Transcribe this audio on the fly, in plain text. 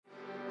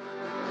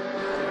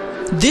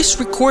This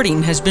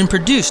recording has been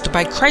produced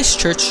by Christ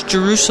Church,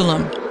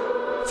 Jerusalem.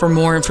 For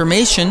more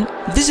information,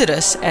 visit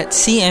us at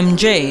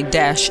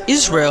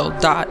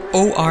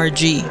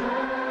cmj-israel.org.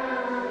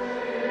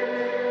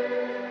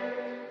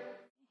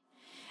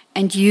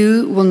 And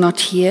you will not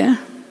hear,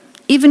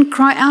 even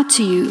cry out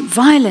to you,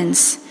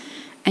 violence,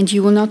 and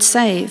you will not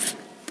save.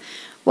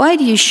 Why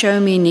do you show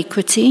me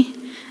iniquity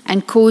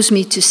and cause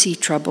me to see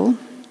trouble?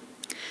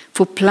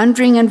 For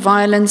plundering and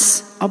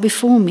violence are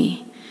before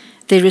me.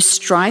 There is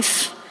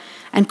strife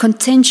and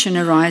contention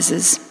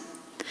arises.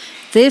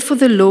 Therefore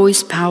the law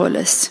is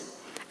powerless,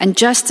 and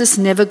justice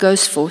never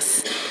goes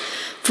forth.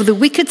 For the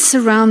wicked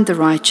surround the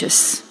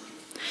righteous.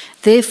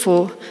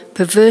 Therefore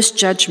perverse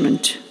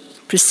judgment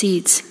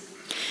proceeds.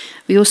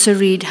 We also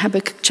read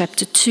Habakkuk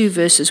chapter 2,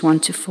 verses 1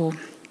 to 4.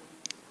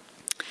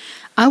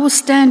 I will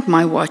stand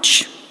my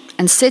watch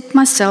and set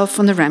myself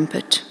on the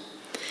rampart,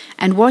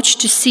 and watch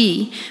to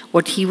see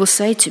what he will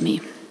say to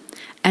me,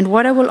 and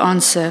what I will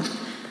answer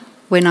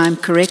when I am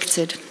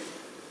corrected.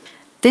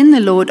 Then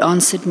the Lord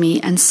answered me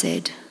and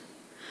said,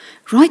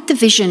 write the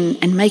vision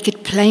and make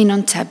it plain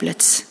on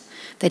tablets,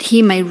 that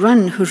he may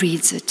run who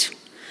reads it.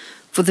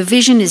 For the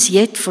vision is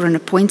yet for an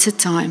appointed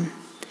time,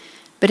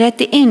 but at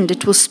the end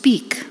it will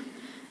speak,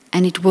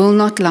 and it will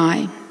not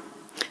lie.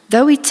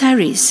 Though it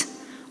tarries,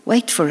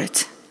 wait for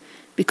it,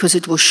 because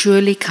it will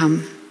surely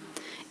come.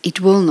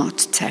 It will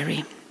not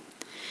tarry.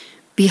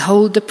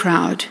 Behold the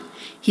proud,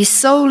 his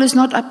soul is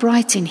not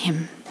upright in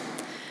him,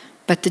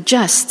 but the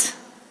just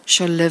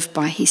shall live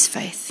by his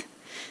faith.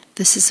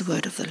 This is the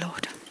word of the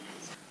Lord.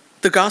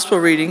 The gospel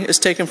reading is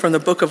taken from the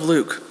book of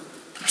Luke,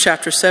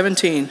 chapter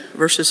 17,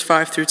 verses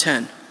 5 through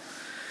 10.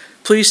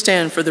 Please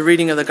stand for the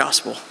reading of the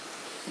gospel.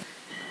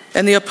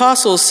 And the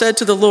apostles said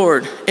to the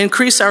Lord,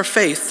 increase our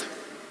faith.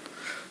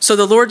 So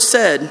the Lord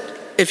said,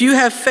 if you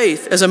have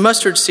faith as a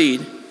mustard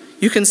seed,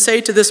 you can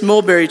say to this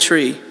mulberry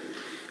tree,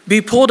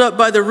 be pulled up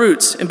by the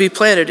roots and be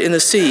planted in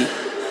the sea,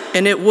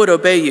 and it would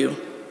obey you.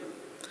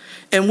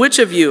 And which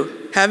of you,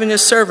 having a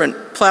servant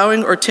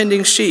plowing or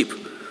tending sheep,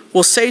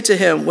 will say to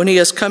him when he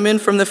has come in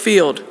from the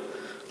field,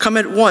 come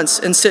at once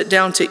and sit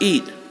down to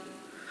eat?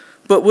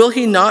 But will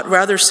he not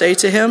rather say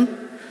to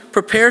him,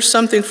 prepare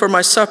something for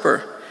my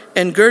supper,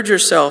 and gird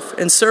yourself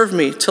and serve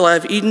me till I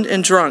have eaten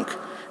and drunk,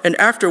 and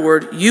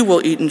afterward you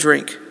will eat and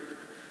drink?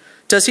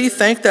 Does he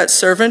thank that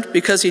servant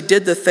because he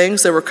did the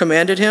things that were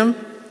commanded him?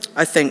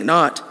 I think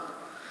not.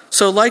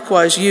 So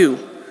likewise you,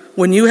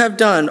 when you have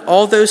done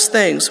all those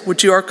things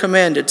which you are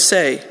commanded,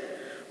 say,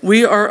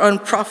 we are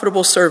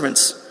unprofitable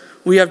servants.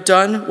 We have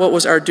done what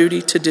was our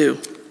duty to do.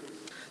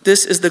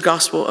 This is the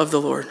gospel of the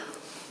Lord.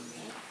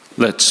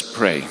 Let's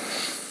pray.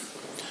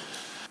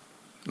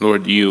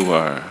 Lord, you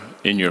are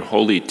in your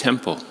holy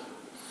temple,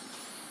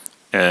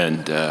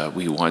 and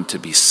we want to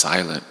be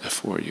silent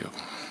before you.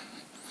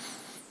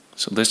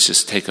 So let's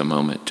just take a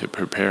moment to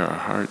prepare our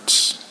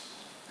hearts,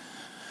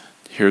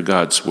 hear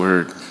God's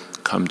word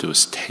come to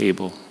his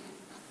table.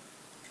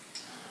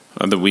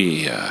 Father,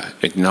 we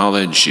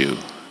acknowledge you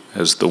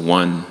as the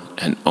one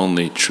and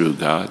only true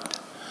God.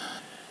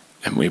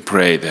 And we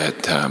pray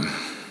that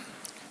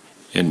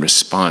in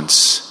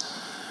response,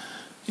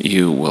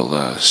 you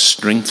will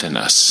strengthen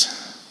us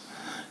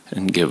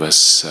and give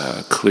us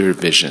clear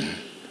vision.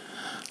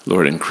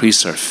 Lord,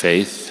 increase our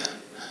faith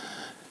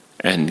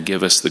and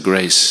give us the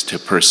grace to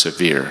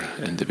persevere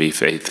and to be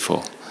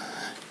faithful,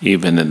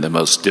 even in the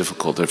most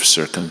difficult of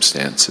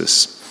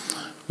circumstances.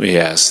 We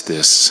ask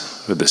this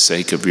for the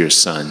sake of your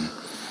Son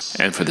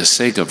and for the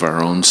sake of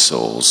our own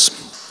souls.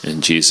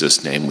 In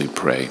Jesus' name we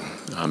pray.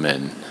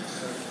 Amen.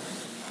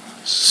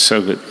 So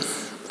good.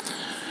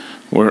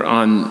 We're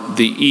on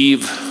the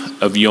eve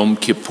of Yom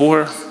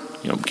Kippur.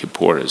 Yom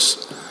Kippur is,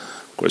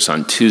 of course,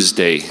 on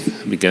Tuesday,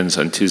 begins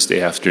on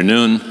Tuesday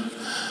afternoon.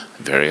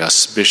 A very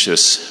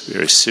auspicious,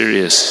 very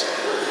serious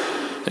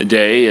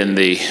day in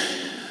the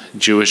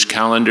Jewish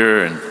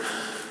calendar, and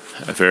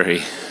a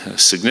very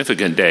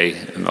significant day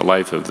in the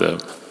life of the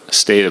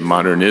state of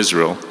modern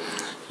Israel.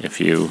 If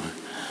you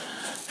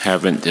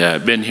haven't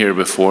been here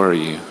before,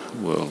 you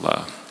will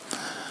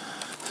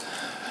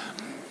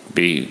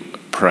be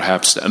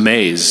perhaps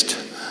amazed,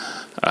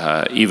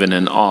 even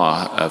in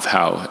awe of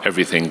how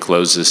everything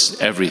closes,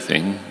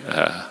 everything,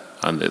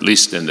 at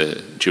least in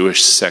the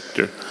Jewish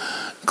sector,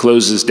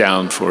 closes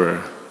down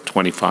for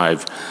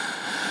 25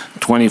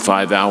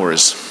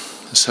 hours.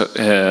 So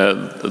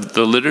the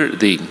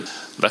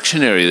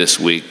lectionary this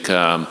week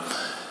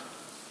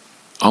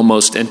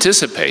almost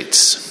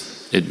anticipates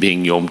it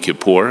being Yom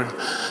Kippur.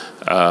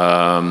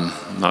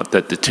 Not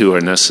that the two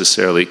are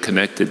necessarily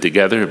connected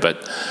together,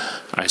 but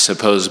I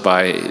suppose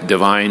by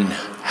divine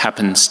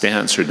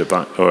happenstance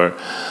or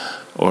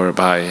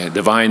by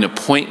divine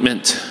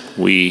appointment,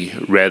 we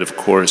read, of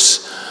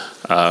course,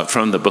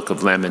 from the book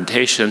of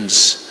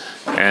Lamentations,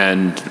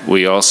 and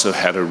we also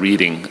had a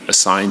reading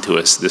assigned to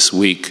us this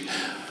week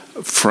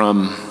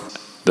from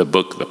the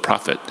book, the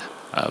prophet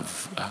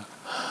of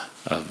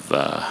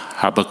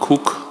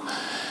Habakkuk,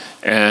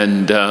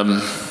 and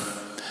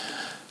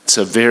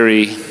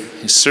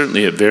it's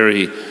certainly a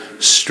very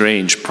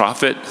strange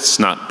prophet. It's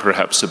not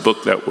perhaps a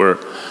book that we're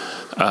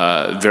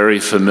very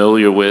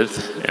familiar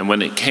with. And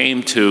when it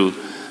came to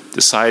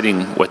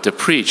deciding what to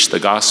preach, the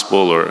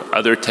gospel or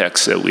other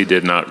texts that we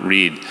did not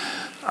read,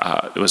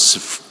 it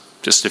was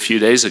just a few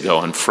days ago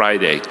on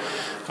Friday.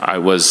 I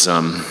was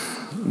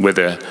with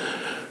a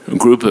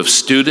group of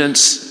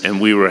students,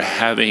 and we were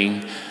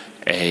having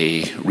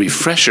a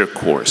refresher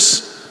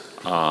course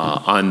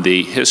on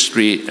the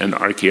history and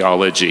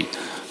archaeology,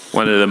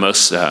 one of the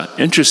most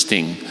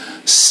interesting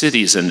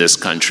cities in this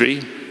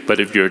country. But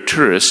if you're a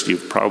tourist, you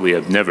probably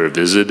have never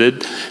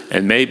visited,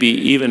 and maybe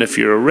even if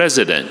you're a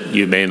resident,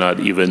 you may not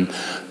even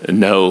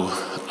know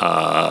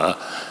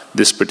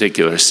this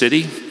particular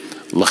city.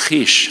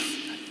 Lachish,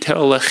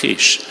 Tel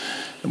Lachish.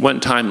 At one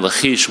time,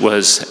 Lachish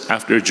was,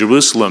 after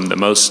Jerusalem, the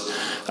most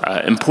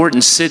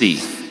important city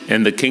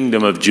in the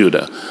kingdom of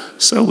Judah.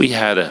 So we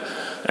had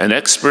an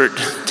expert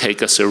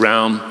take us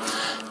around,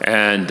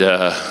 and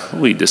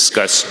we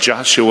discussed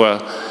Joshua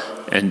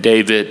and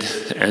David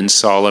and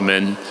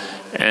Solomon.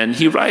 And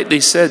he rightly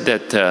said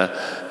that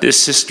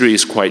this history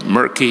is quite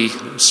murky,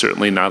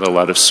 certainly not a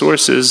lot of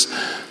sources.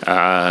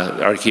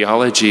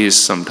 Archaeology is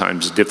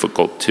sometimes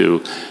difficult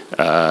to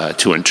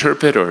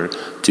interpret or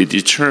to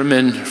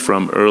determine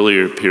from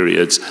earlier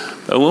periods.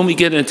 But when we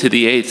get into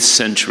the 8th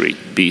century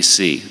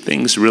BC,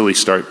 things really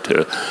start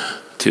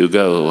to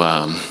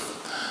go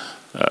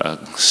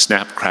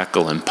snap,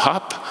 crackle, and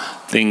pop.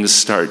 Things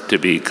start to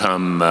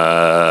become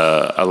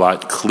a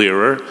lot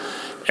clearer.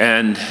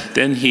 And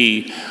then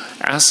he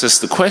asks us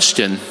the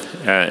question,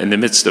 in the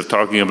midst of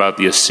talking about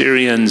the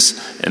Assyrians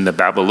and the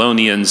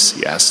Babylonians,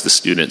 he asked the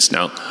students,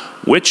 now,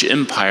 which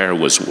empire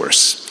was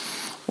worse?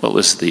 What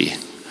was the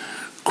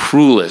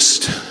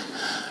cruelest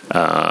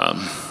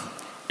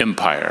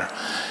empire?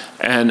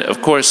 And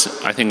of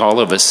course, I think all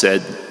of us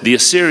said the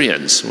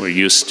Assyrians. Were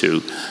used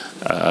to,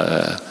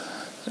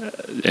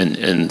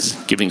 in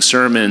giving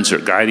sermons or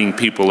guiding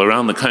people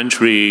around the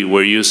country,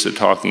 we're used to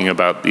talking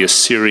about the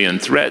Assyrian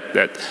threat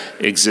that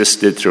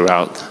existed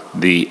throughout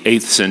the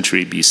 8th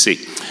century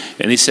BC.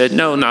 And he said,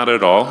 no, not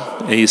at all.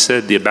 And he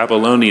said the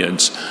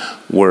Babylonians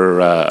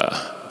were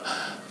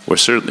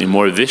certainly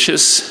more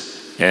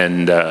vicious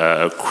and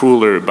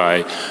crueler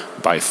by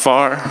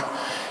far.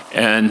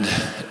 And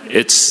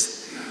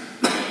it's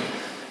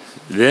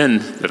then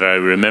that I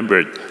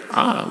remembered,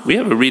 we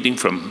have a reading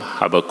from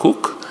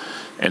Habakkuk.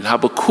 And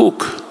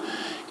Habakkuk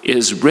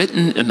is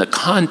written in the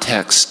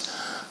context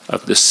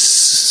of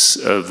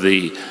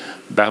the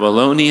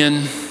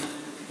Babylonian,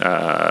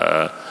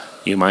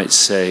 you might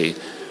say,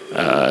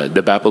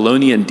 the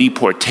Babylonian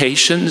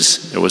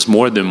deportations. There was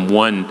more than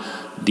one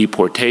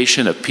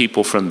deportation of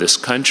people from this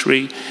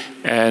country.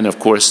 And of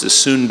course, the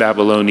soon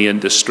Babylonian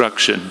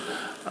destruction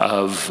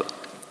of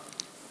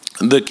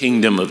the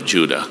kingdom of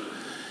Judah.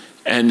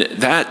 And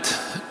that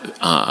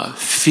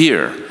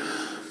fear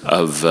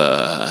of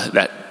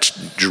that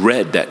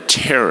dread, that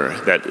terror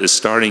that is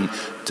starting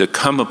to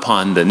come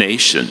upon the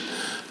nation,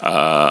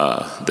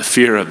 the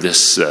fear of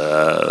this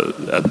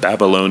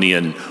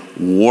Babylonian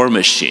war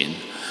machine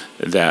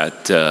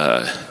that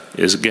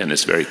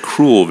is very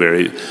cruel,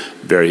 very,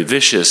 very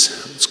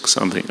vicious. It's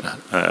something,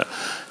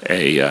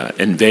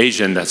 a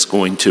invasion that's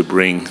going to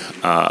bring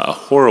a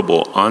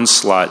horrible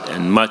onslaught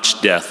and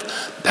much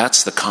death.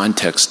 That's the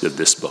context of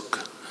this book.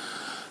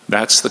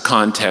 That's the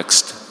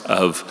context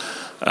of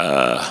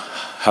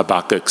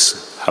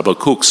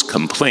Habakkuk's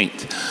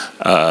complaint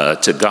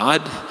to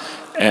God,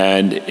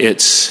 and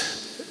it's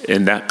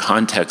in that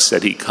context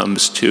that he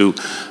comes to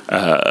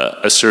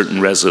a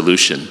certain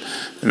resolution.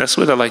 And that's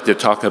what I'd like to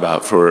talk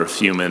about for a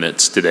few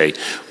minutes today.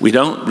 We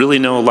don't really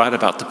know a lot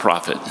about the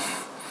prophet.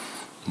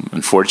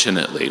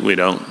 Unfortunately, we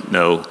don't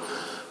know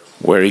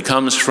where he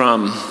comes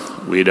from.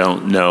 We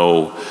don't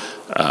know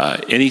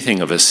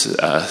anything of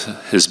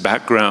his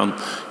background.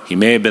 He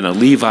may have been a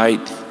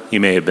Levite. He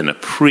may have been a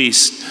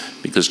priest,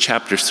 because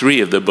chapter 3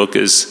 of the book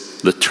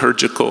is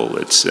liturgical.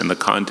 It's in the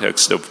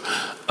context of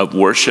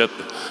worship.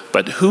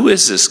 But who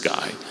is this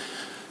guy?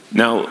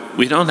 Now,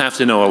 we don't have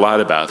to know a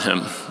lot about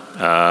him,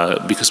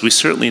 because we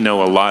certainly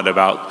know a lot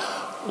about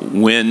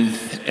when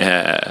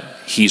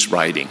he's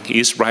writing.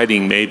 He's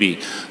writing maybe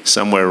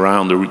somewhere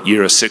around the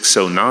year of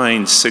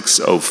 609,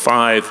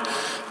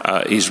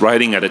 605. He's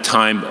writing at a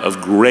time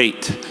of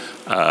great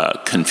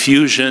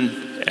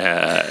confusion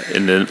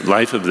in the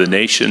life of the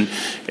nation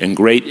and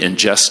great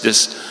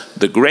injustice.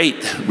 The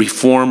great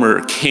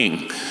reformer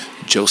king,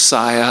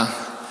 Josiah,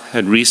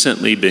 had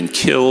recently been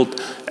killed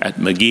at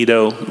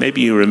Megiddo. Maybe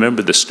you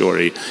remember the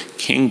story.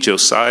 King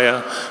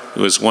Josiah,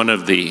 who was one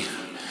of the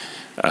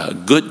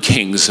good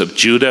kings of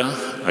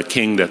Judah, a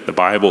king that the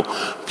Bible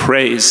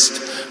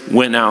praised,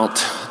 went out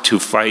to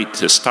fight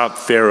to stop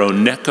Pharaoh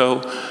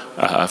Necho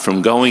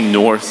from going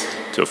north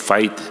to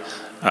fight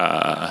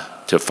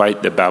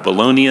the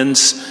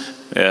Babylonians.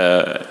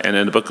 And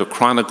in the book of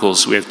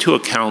Chronicles, we have two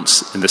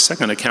accounts. In the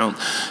second account,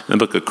 in the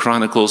book of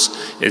Chronicles,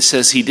 it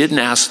says he didn't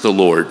ask the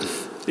Lord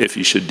if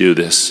he should do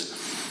this.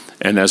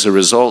 And as a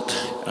result,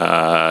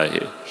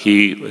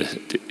 he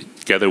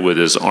together with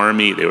his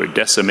army. They were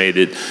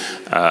decimated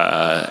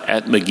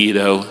at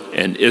Megiddo,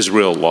 and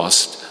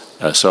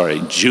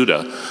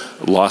Judah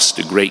lost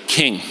a great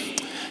king.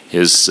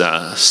 His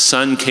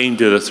son came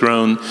to the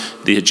throne.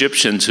 The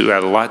Egyptians, who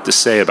had a lot to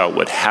say about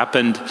what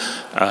happened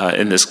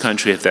in this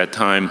country at that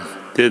time,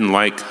 didn't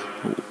like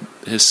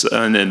his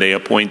son, and they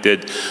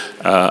appointed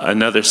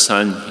another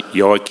son,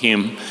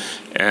 Joachim.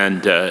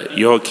 And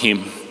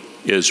Joachim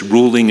is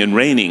ruling and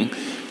reigning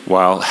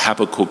while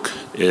Habakkuk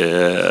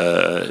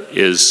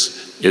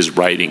is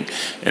writing.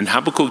 And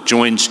Habakkuk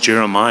joins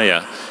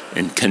Jeremiah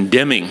in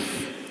condemning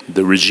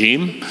the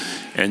regime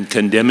and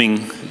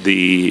condemning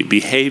the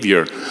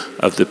behavior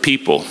of the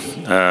people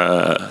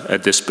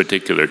at this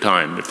particular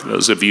time. For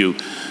those of you,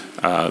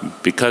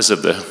 because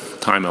of the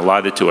time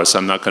allotted to us,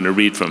 I'm not going to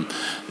read from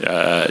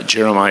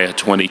Jeremiah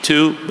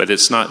 22, but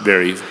it's not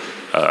very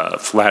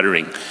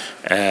flattering.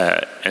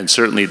 And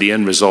certainly the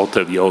end result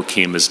of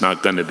Joachim is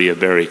not going to be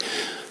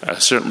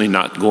certainly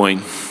not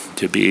going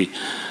to be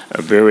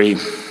a very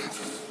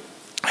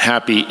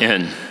happy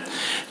end.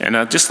 And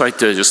I'd just like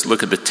to just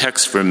look at the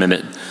text for a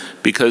minute,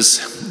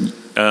 because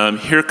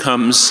here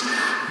comes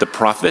the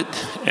prophet,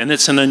 and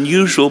it's an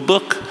unusual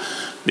book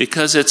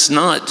because it's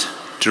not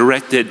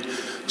directed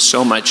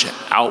so much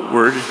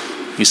outward.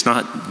 He's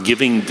not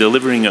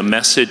delivering a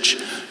message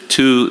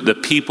to the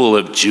people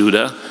of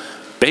Judah.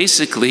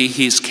 Basically,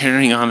 he's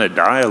carrying on a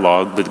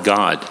dialogue with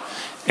God,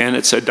 and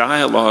it's a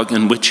dialogue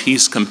in which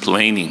he's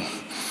complaining.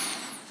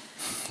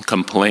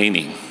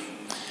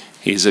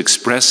 He's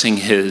expressing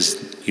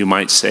you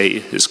might say,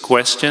 his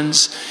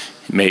questions,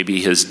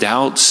 maybe his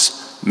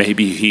doubts,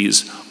 maybe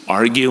he's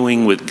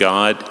arguing with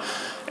God.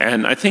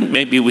 And I think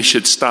maybe we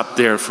should stop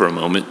there for a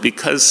moment,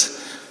 because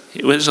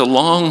it was a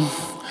long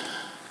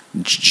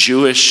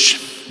Jewish,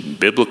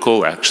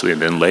 biblical, actually,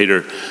 and then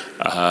later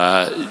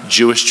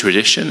Jewish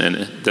tradition, and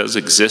it does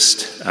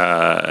exist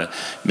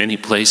many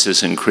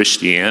places in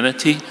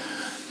Christianity,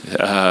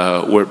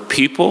 where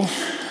people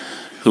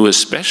who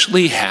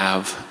especially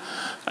have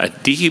a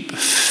deep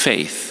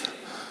faith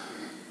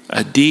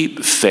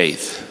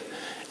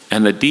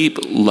and a deep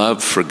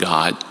love for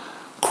God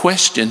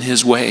question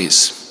his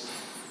ways,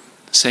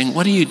 saying,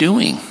 "What are you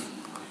doing?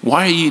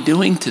 Why are you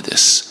doing to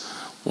this?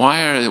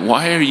 Why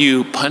are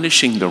you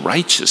punishing the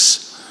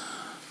righteous?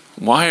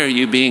 Why are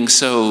you being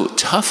so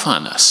tough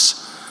on us?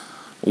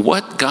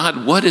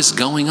 What is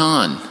going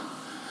on?"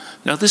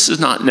 Now, this is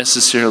not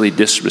necessarily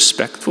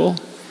disrespectful.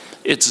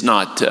 It's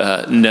not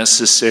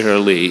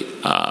necessarily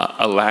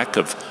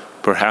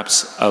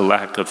perhaps a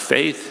lack of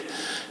faith.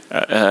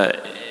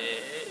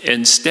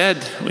 Instead,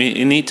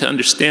 we need to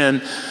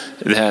understand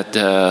that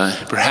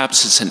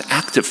perhaps it's an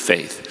act of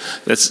faith.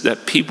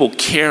 That people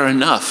care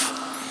enough.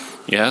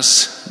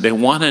 Yes, they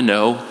want to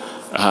know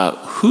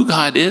who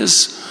God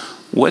is,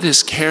 what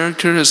his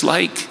character is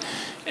like,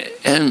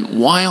 and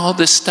why all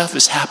this stuff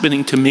is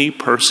happening to me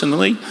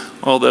personally.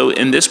 Although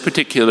in this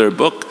particular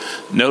book,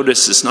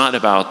 notice it's not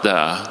about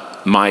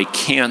my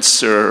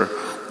cancer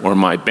or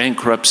my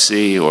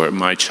bankruptcy or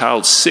my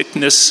child's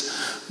sickness,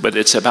 but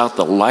it's about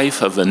the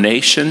life of a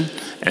nation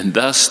and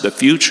thus the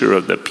future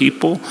of the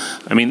people.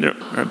 I mean, they're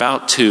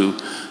about to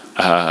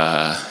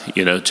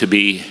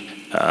be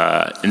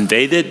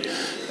invaded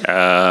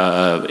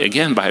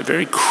again by a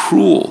very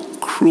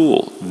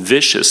cruel,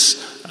 vicious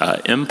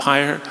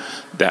empire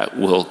that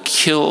will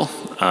kill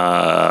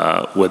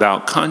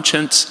without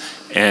conscience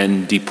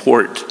and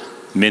deport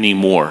many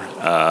more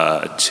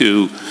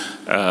to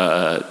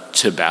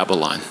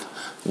Babylon.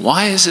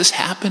 Why is this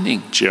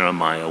happening?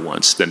 Jeremiah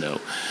wants to know.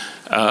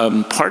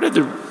 Part of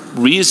the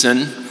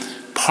reason,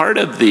 part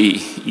of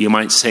the, you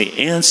might say,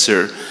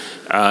 answer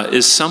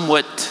is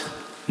somewhat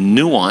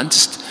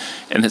nuanced.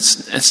 And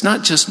it's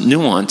not just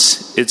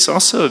nuance, it's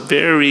also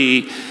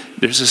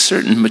there's a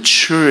certain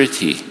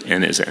maturity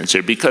in his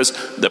answer, because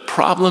the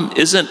problem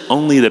isn't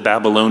only the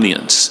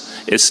Babylonians.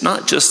 It's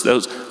not just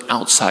those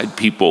outside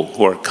people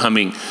who are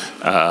coming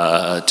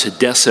to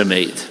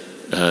decimate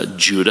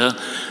Judah.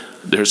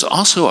 There's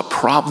also a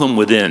problem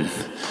within.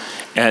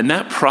 And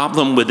that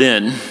problem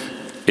within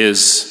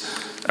is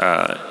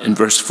in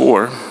verse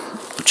 4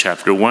 of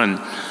chapter 1,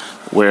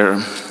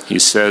 where he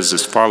says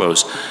as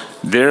follows: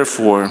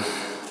 "Therefore,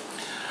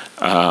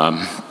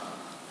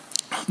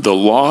 the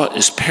law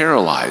is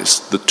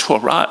paralyzed, the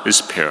Torah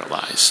is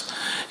paralyzed,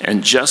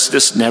 and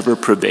justice never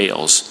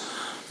prevails.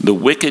 The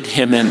wicked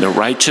hem in the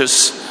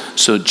righteous,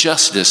 so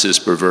justice is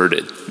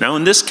perverted." Now,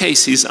 in this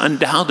case, he's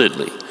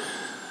undoubtedly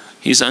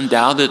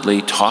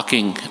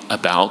talking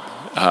about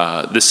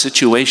the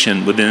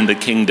situation within the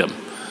kingdom.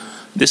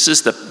 This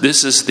is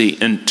the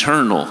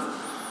internal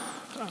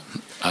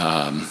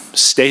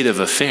state of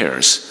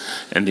affairs,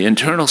 and the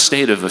internal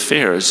state of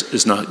affairs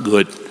is not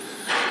good.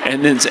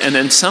 And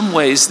in some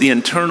ways, the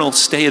internal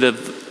state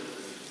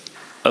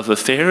of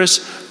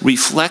affairs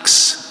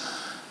reflects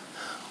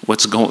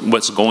what's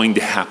going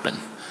to happen,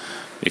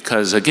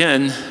 because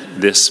again,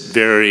 this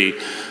very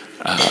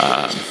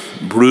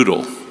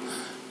brutal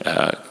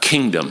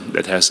kingdom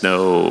that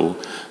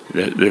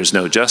there's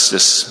no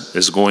justice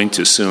is going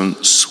to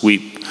soon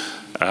sweep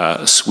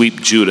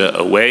sweep Judah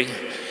away.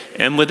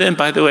 And within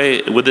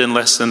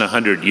less than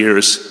 100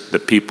 years, the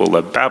people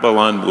of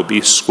Babylon will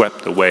be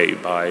swept away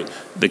by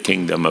the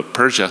kingdom of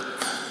Persia.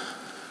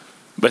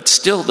 But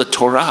still, the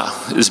Torah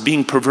is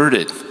being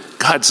perverted.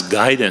 God's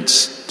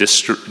guidance,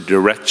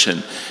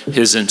 direction,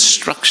 his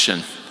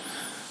instruction,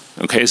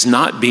 is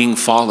not being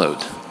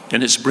followed.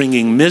 And it's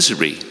bringing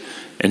misery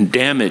and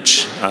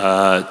damage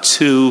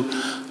to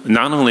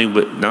not only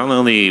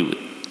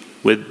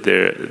with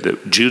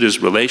Judah's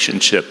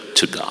relationship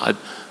to God,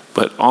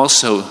 but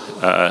also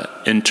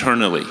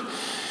internally.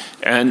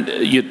 And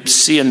you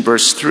see in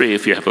verse 3,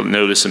 if you have a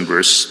notice in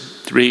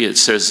verse 3, it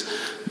says,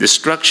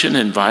 "Destruction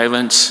and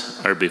violence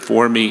are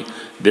before me.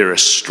 There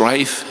is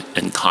strife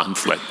and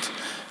conflict."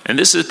 And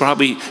this is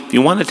probably, if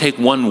you want to take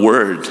one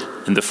word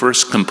in the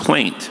first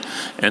complaint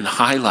and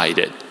highlight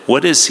it,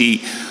 what is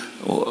he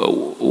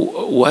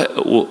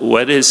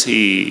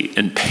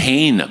in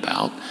pain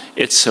about?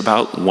 It's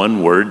about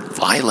one word: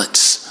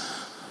 violence.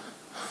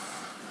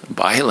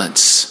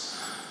 Violence.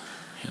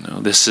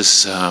 This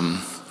is,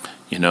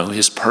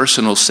 his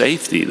personal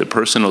safety. The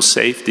personal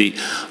safety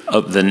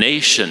of the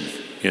nation,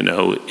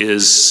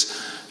 is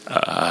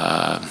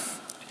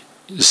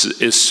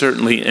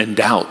certainly in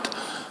doubt.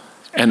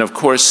 And of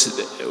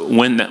course,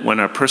 when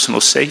our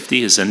personal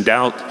safety is in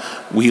doubt,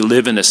 we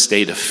live in a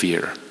state of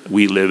fear.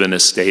 We live in a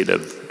state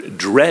of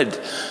dread.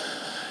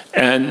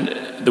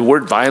 And the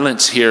word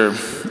violence here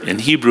in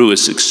Hebrew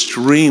is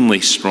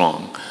extremely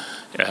strong.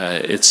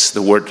 It's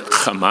the word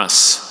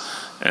chamas.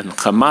 And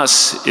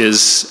chamas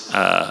is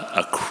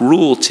a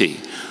cruelty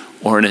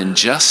or an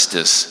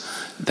injustice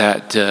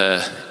that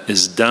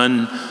is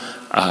done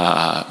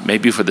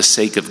maybe for the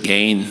sake of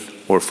gain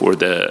or for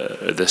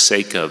the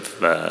sake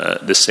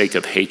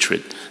of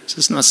hatred. So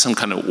it's not some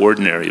kind of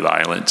ordinary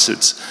violence.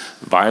 It's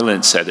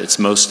violence at its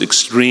most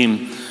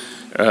extreme.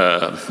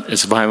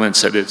 It's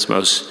violence at its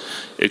most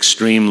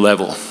extreme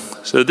level.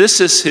 So this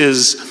is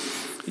his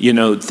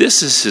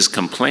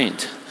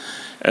complaint.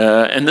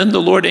 And then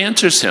the Lord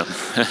answers him.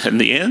 And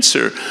the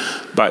answer,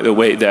 by the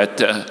way,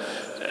 that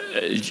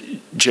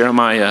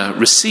Jeremiah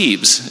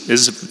receives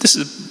it's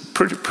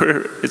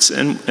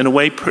in a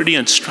way pretty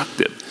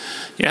instructive.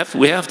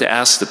 We have to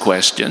ask the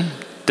question,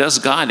 does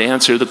God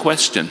answer the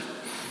question?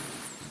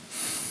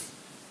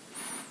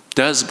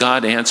 Does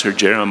God answer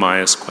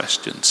Jeremiah's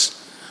questions?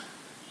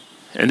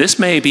 And this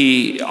may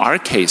be our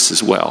case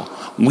as well.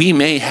 We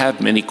may have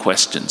many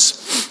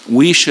questions.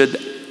 We should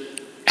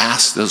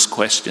ask those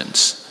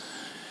questions.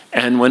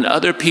 And when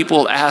other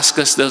people ask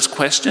us those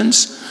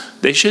questions,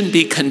 they shouldn't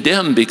be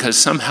condemned because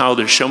somehow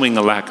they're showing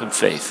a lack of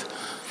faith,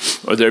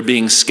 or they're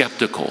being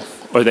skeptical,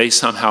 or they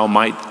somehow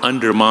might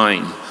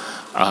undermine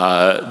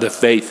the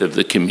faith of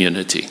the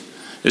community,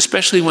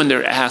 especially when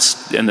they're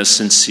asked in a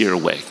sincere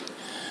way,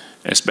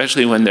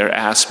 especially when they're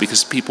asked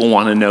because people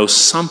want to know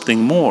something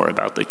more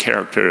about the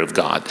character of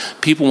God.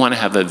 People want to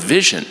have a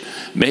vision,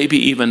 maybe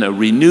even a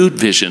renewed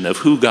vision of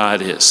who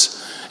God is.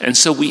 And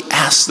so we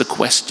ask the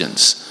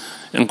questions.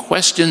 And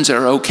questions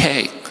are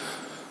okay.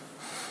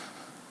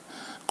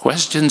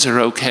 Questions are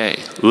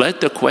okay.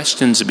 Let the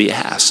questions be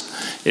asked.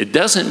 It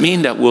doesn't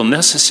mean that we'll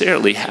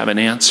necessarily have an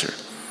answer.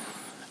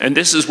 And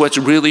this is what's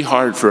really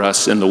hard for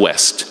us in the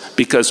West,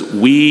 because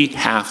we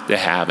have to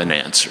have an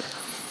answer.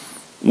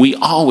 We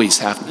always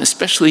have,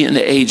 especially in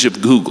the age of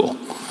Google,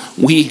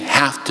 we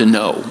have to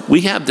know.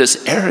 We have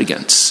this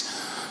arrogance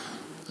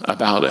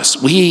about us.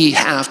 We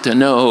have to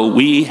know.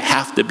 We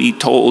have to be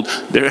told.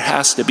 There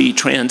has to be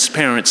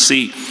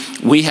transparency.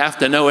 We have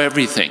to know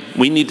everything.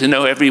 We need to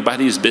know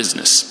everybody's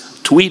business.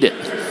 Tweet it.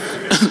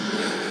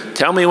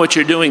 Tell me what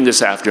you're doing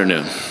this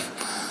afternoon.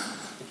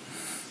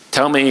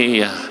 Tell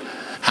me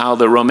how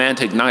the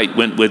romantic night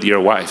went with your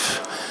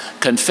wife.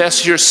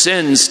 Confess your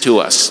sins to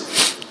us,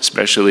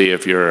 especially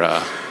if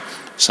you're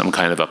some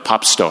kind of a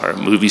pop star,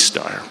 movie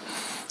star.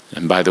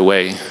 And by the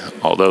way,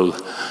 although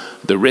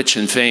the rich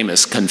and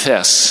famous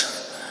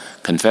confess,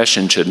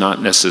 confession should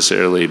not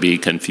necessarily be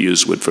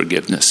confused with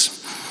forgiveness.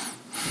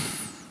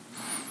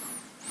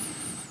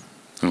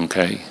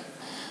 Okay?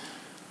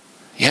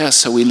 Yeah,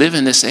 so we live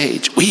in this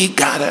age. We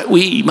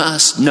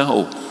must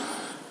know.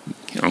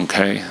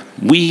 Okay?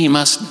 We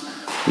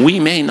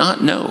may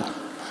not know.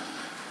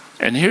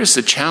 And here's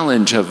the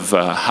challenge of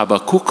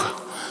Habakkuk.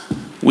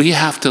 We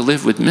have to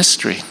live with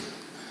mystery.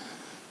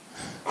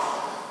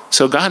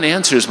 So God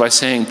answers by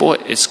saying, boy,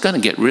 it's going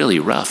to get really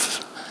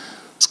rough.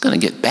 It's going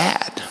to get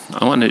bad.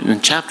 In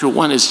chapter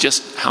 1 is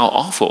just how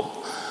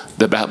awful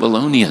the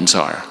Babylonians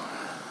are.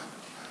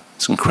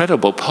 It's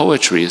incredible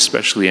poetry,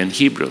 especially in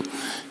Hebrew.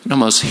 You can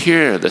almost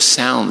hear the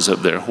sounds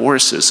of their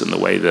horses and the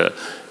way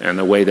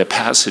the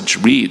passage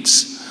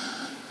reads.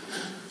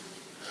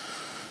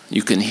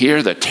 You can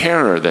hear the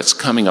terror that's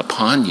coming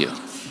upon you.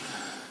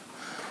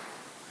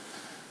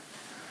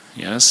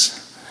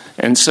 Yes?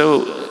 And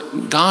so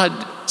God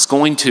is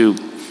going to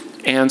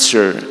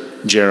answer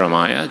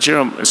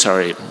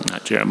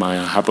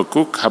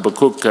Habakkuk.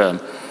 Habakkuk, by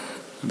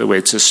the way,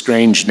 it's a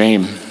strange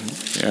name.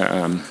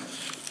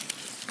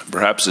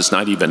 Perhaps it's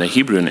not even a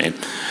Hebrew name.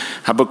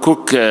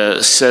 Habakkuk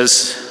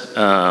says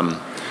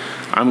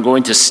I'm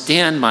going to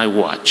stand my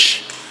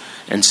watch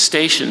and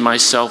station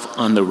myself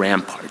on the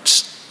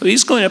ramparts.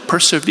 He's going to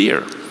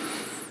persevere.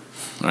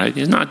 Right?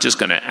 He's not just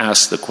going to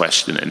ask the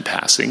question in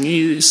passing.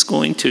 He's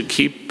going to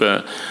keep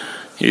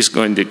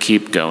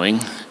going.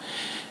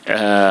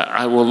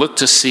 I will look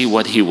to see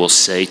what he will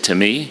say to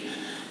me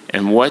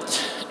and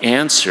what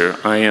answer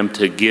I am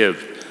to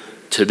give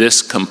to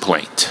this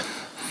complaint.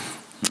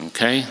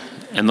 Okay?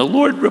 And the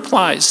Lord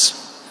replies.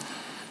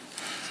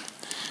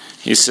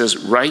 He says,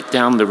 write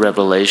down the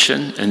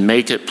revelation and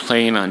make it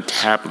plain on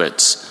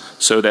tablets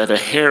so that a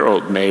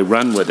herald may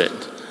run with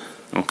it.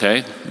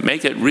 Okay?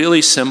 Make it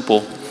really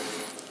simple.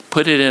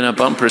 Put it in a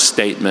bumper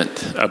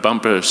statement, a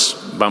bumper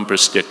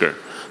sticker.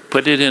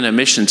 Put it in a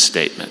mission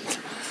statement.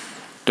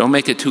 Don't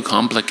make it too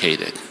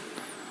complicated.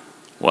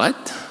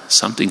 What?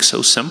 Something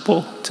so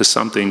simple to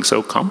something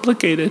so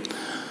complicated?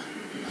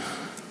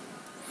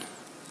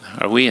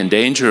 Are we in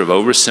danger of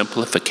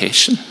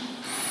oversimplification?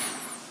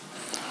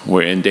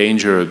 We're in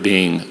danger of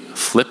being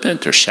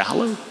flippant or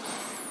shallow?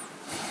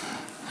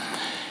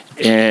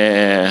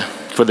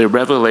 For the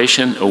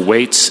revelation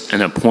awaits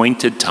an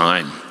appointed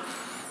time.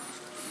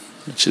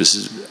 Which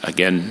is,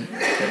 again,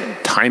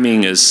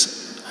 timing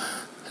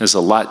has a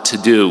lot to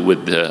do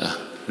with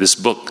this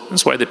book.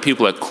 That's why the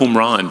people at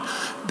Qumran,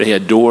 they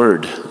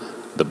adored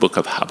the book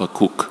of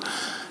Habakkuk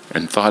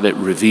and thought it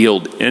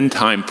revealed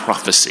end-time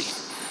prophecy,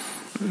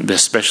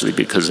 especially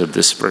because of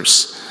this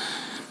verse.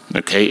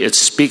 Okay, it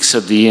speaks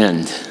of the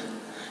end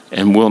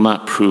and will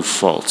not prove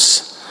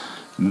false.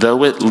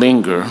 Though it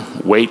linger,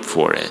 wait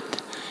for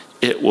it.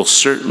 It will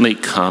certainly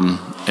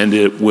come and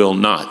it will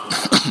not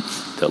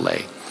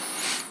delay.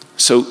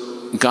 So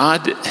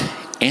God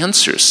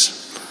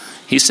answers.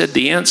 He said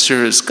the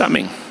answer is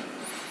coming.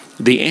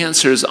 The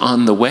answer is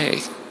on the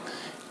way.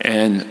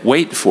 And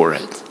wait for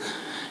it.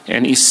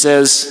 And he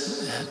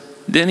says,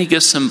 then he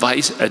gives some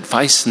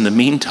advice in the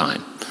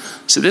meantime.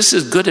 So this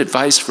is good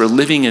advice for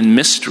living in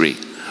mystery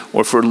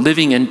or for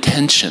living in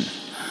tension.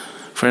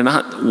 For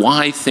not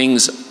why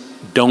things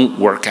don't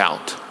work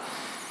out.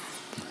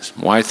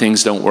 Why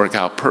things don't work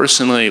out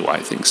personally, why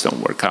things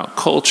don't work out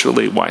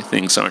culturally, why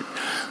things aren't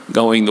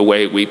going the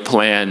way we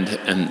planned,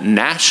 and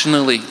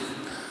nationally,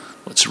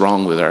 what's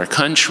wrong with our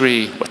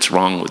country, what's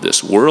wrong with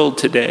this world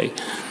today.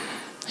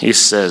 He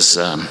says,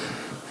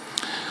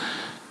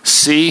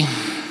 see,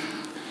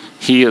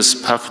 he is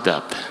puffed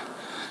up.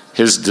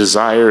 His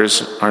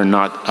desires are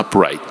not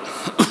upright.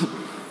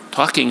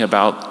 Talking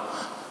about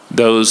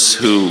those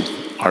who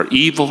are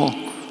evil,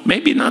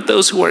 maybe not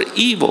those who are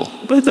evil,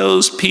 but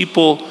those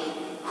people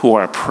who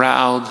are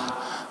proud,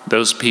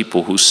 those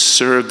people who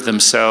serve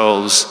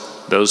themselves,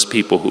 those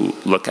people who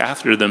look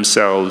after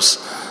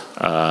themselves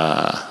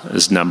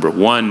as number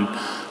one,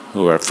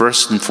 who are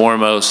first and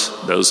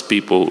foremost, those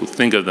people who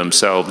think of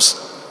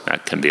themselves,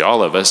 that can be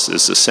all of us,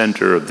 as the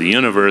center of the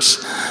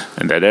universe,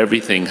 and that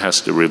everything has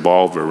to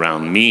revolve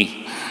around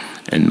me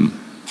and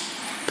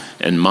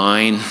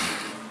mine.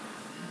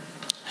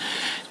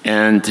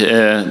 And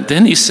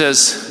then he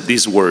says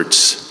these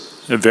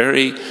words, they're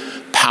very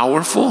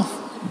powerful,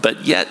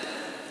 but yet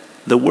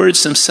the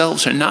words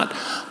themselves are not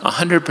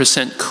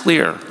 100%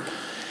 clear.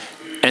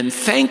 And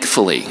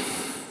thankfully,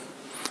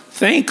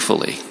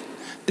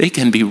 they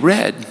can be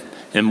read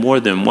in more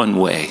than one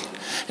way.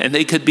 And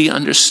they could be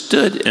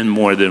understood in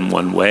more than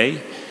one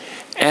way.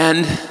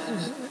 And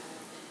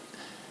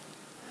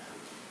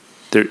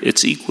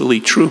it's equally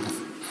true.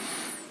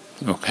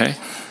 Okay?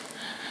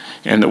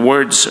 And the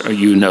words,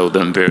 you know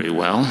them very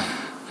well.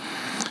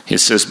 He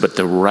says, but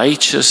the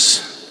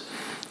righteous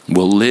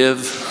will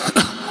live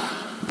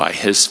by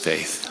his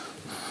faith.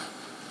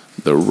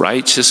 The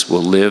righteous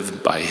will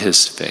live by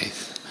his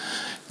faith.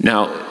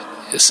 Now,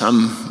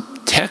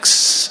 some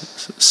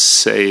texts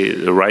say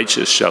the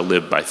righteous shall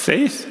live by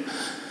faith.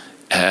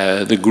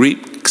 The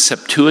Greek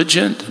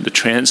Septuagint, the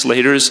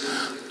translators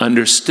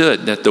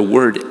understood that the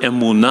word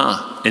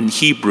emunah in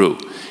Hebrew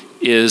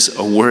is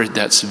a word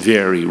that's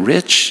very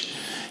rich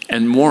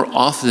and more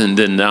often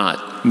than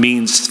not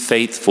means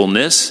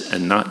faithfulness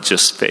and not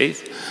just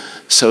faith.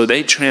 So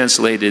they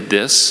translated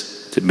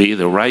this to be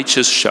the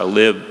righteous shall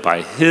live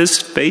by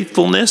his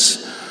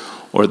faithfulness,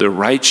 or the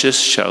righteous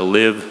shall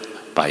live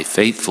by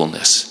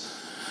faithfulness.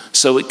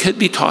 So it could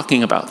be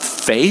talking about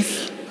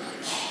faith,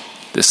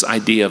 this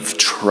idea of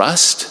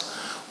trust,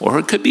 or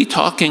it could be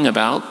talking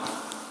about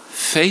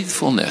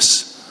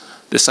faithfulness,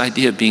 this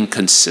idea of being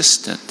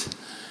consistent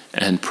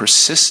and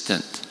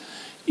persistent,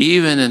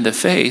 even in the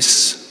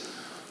face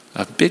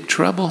of big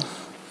trouble,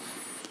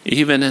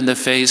 even in the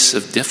face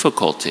of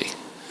difficulty.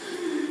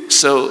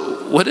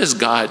 So what is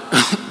God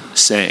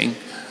saying?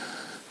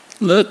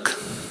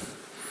 Look,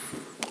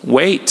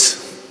 wait.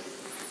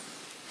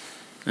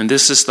 And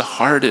this is the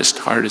hardest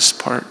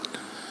part.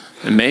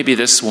 And maybe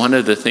this is one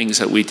of the things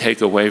that we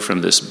take away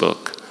from this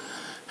book.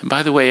 And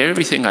by the way,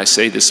 everything I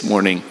say this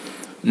morning,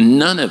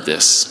 none of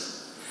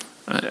this,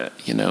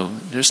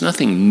 there's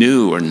nothing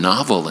new or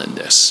novel in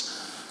this.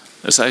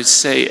 As I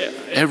say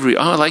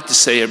I like to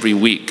say every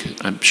week,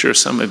 I'm sure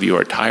some of you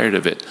are tired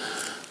of it,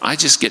 I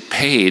just get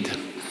paid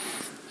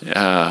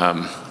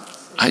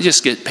I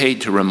just get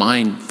paid to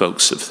remind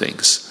folks of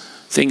things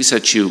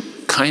that you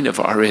kind of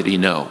already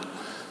know,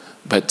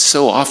 but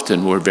so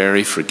often we're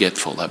very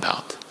forgetful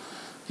about.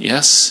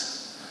 Yes?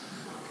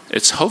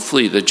 It's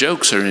hopefully the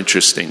jokes are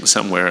interesting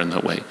somewhere in the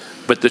way,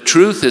 but the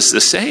truth is the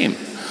same.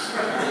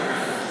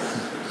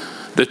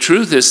 The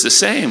truth is the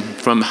same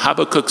from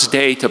Habakkuk's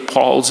day to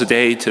Paul's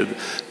day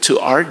to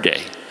our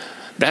day.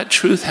 That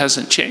truth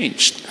hasn't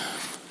changed.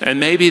 And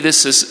maybe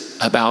this is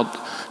about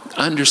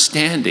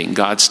understanding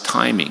God's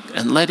timing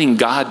and letting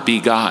God be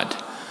God.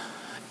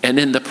 And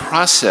in the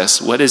process,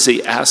 what is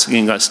he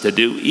asking us to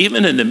do,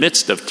 even in the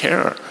midst of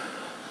terror?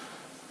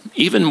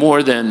 Even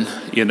more than,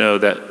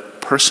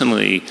 that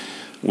personally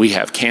we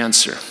have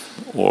cancer,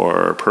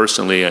 or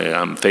personally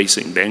I'm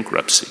facing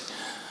bankruptcy,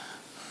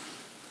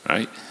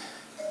 right?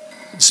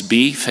 Let's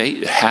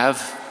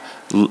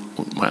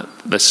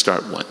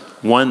start one.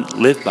 One,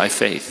 live by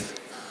faith.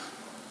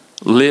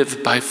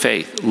 Live by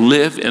faith.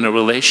 Live in a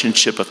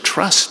relationship of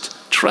trust.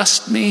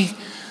 Trust me.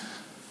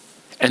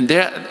 And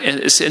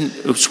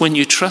it's when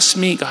you trust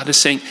me, God is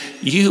saying,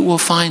 you will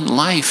find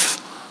life.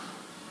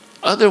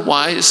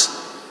 Otherwise,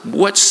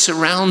 what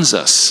surrounds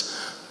us?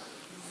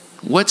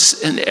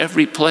 What's in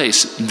every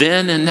place,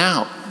 then and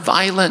now?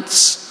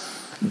 Violence,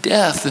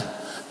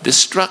 death,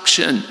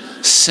 destruction,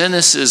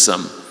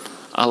 cynicism,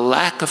 a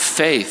lack of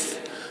faith,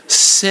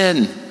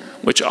 sin,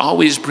 which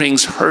always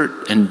brings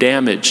hurt and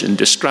damage and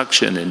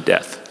destruction and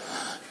death.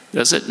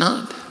 Does it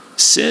not?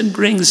 Sin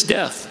brings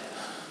death.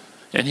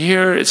 And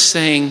here it's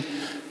saying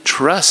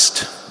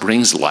trust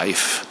brings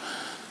life.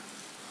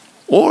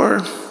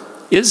 Or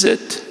is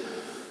it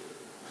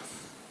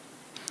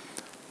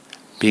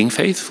being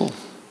faithful?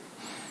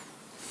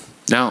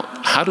 Now,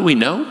 how do we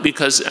know?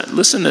 Because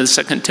listen, in the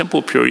Second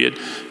Temple period,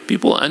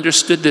 people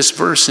understood this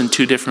verse in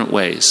two different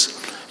ways.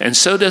 And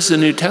so does the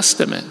New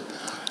Testament.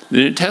 The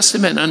New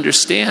Testament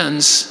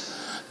understands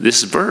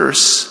this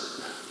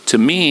verse to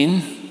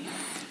mean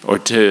or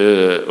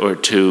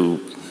to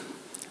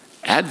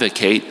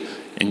advocate.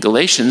 In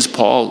Galatians,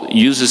 Paul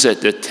uses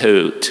it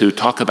to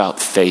talk about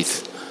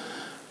faith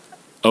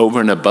over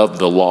and above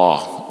the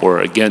law or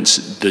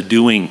against the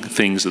doing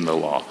things in the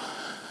law.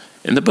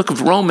 In the book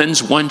of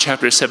Romans, 1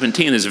 chapter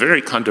 17 is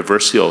very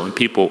controversial and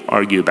people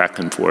argue back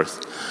and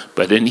forth.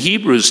 But in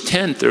Hebrews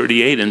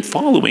 10:38 and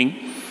following,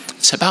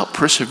 it's about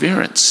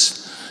perseverance.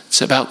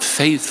 It's about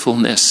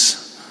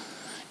faithfulness.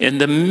 In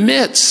the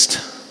midst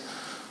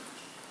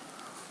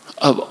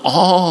of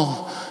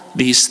all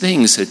these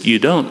things that you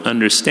don't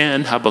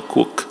understand,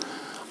 Habakkuk,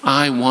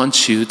 I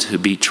want you to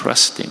be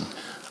trusting.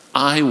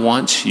 I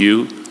want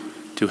you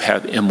to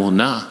have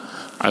emunah.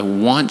 I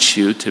want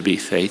you to be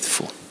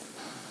faithful.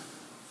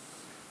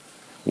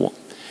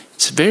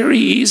 It's very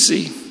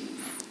easy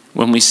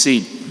when we see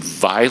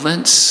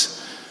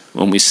violence,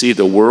 when we see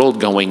the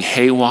world going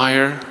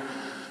haywire,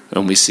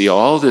 when we see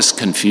all this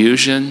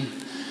confusion.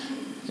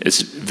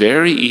 It's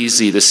very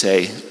easy to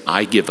say,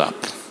 I give up.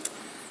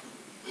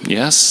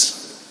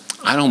 Yes,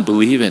 I don't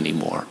believe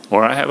anymore,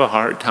 or I have a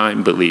hard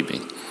time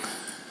believing.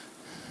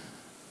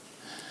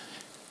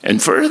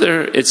 And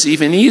further, it's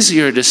even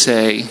easier to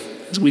say,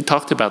 as we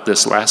talked about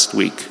this last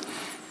week,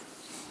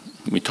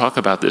 we talk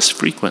about this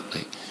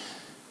frequently,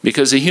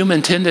 because the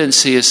human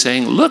tendency is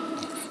saying, look,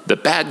 the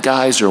bad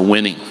guys are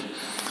winning.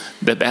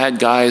 The bad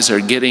guys are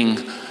getting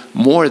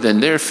more than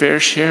their fair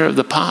share of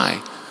the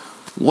pie.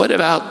 What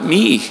about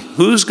me?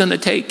 Who's going to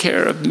take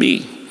care of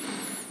me?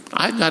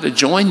 I've got to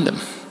join them.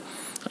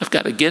 I've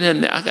got to get in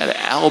there. I've got to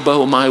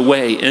elbow my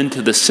way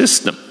into the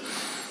system.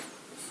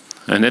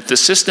 And if the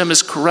system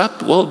is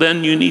corrupt, well,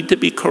 then you need to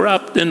be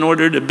corrupt in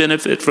order to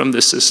benefit from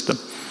the system.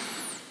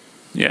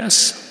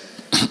 Yes.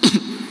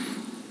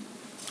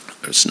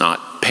 It's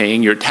not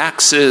paying your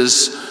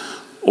taxes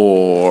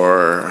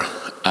or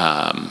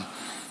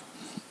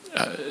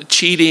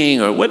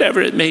cheating or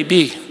whatever it may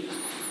be.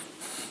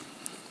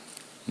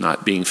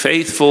 Not being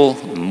faithful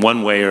in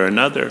one way or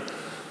another.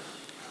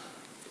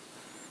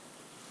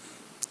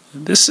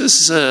 This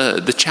is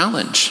the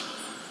challenge.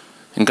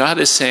 And God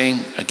is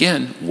saying,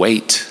 again,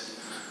 wait.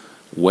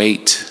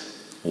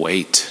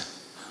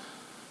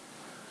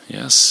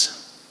 Yes.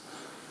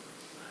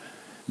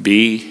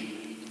 Be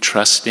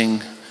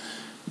trusting.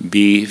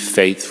 Be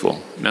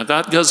faithful. Now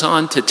God goes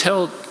on to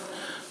tell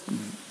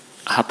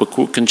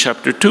Habakkuk in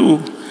chapter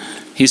 2,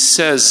 he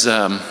says,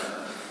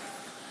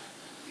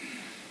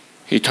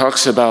 he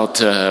talks about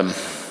the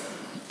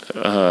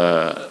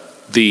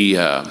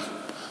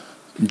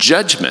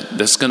judgment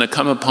that's going to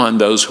come upon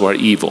those who are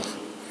evil.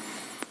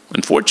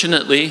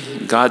 Unfortunately,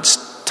 God's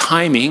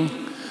timing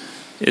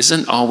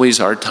isn't always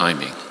our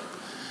timing.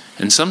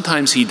 And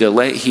sometimes he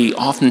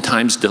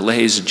oftentimes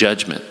delays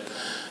judgment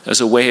as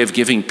a way of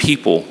giving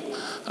people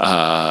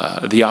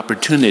the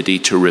opportunity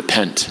to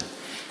repent.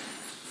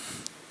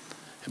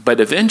 But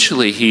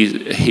eventually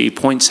he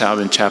points out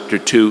in chapter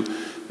 2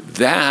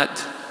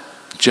 that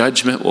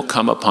judgment will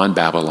come upon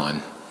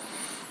Babylon.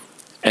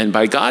 And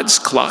by God's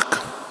clock,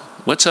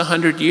 what's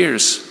 100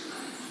 years?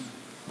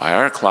 By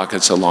our clock,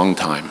 it's a long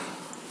time.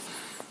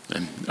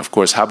 And of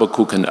course,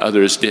 Habakkuk and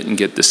others didn't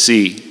get to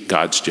see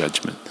God's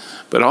judgment.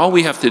 But all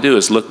we have to do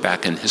is look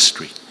back in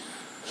history.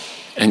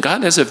 And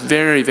God has a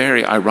very,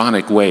 very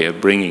ironic way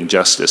of bringing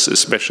justice,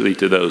 especially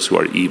to those who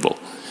are evil.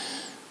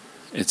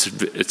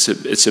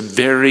 It's a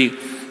very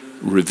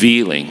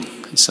revealing,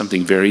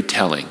 something very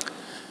telling.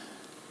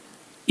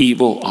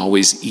 Evil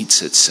always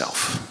eats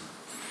itself.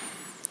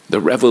 The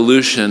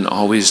revolution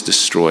always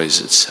destroys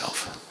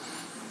itself.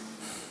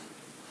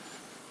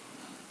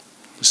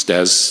 Just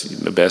as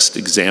the best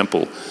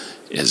example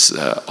is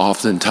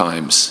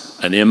oftentimes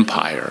an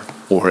empire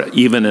or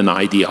even an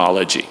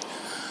ideology.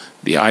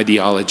 The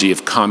ideology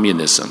of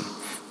communism,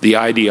 the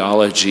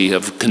ideology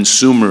of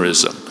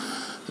consumerism,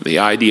 the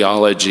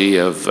ideology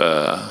of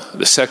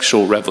the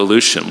sexual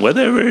revolution,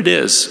 whatever it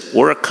is,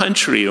 or a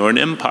country or an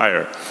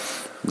empire.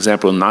 For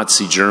example,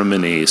 Nazi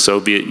Germany,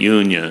 Soviet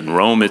Union,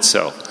 Rome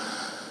itself.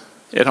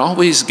 It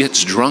always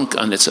gets drunk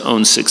on its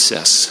own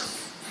success.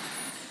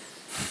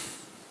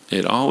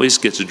 It always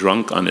gets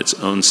drunk on its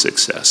own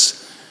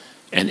success.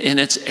 And in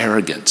its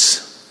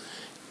arrogance,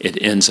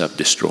 it ends up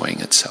destroying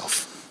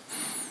itself.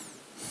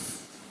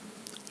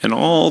 And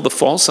all the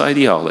false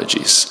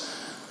ideologies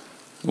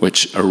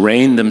which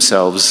arraign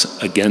themselves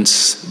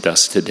against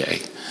us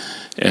today,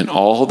 and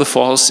all the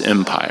false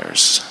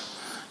empires,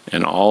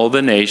 and all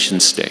the nation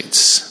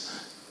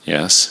states,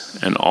 yes,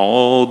 and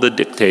all the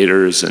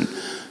dictators and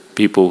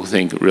people who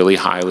think really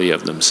highly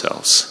of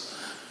themselves,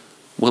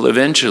 will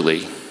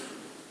eventually,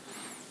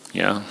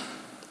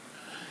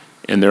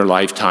 in their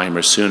lifetime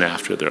or soon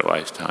after their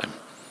lifetime,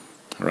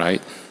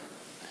 right,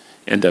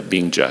 end up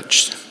being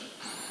judged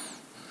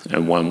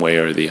in one way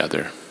or the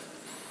other.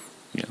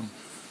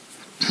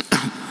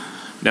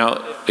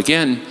 Now,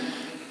 again,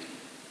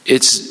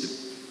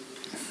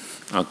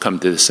 I'll come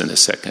to this in a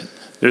second.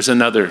 There's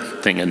another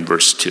thing in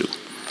verse 2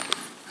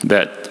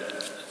 that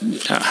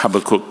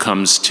Habakkuk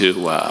comes to.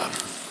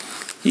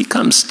 He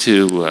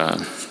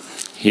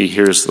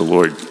hears the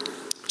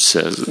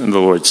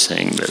Lord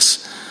saying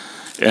this.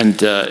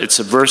 And it's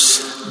a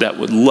verse that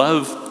would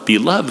be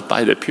loved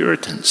by the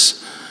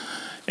Puritans.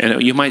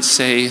 And you might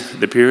say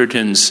the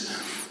Puritans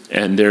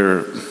and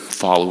their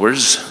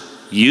followers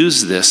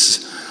use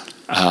this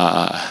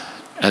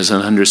as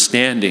an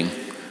understanding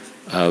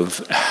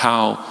of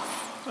how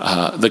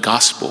the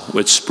gospel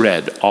would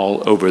spread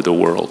all over the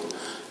world,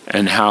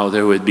 and how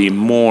there would be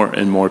more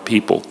and more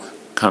people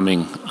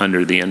coming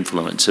under the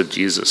influence of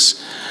Jesus.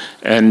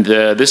 And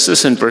this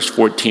is in verse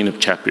 14 of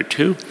chapter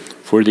 2.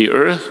 For the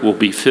earth will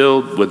be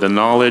filled with the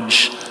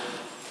knowledge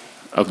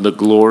of the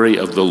glory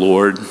of the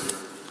Lord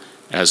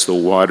as the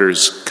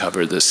waters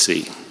cover the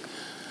sea.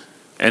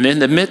 And in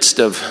the midst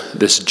of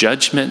this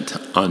judgment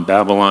on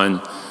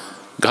Babylon,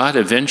 God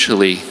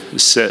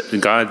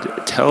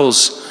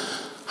tells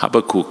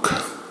Habakkuk,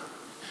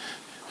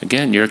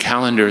 again, your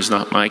calendar is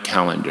not my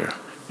calendar,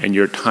 and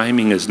your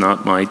timing is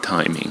not my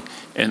timing,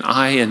 and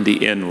I in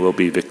the end will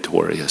be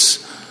victorious.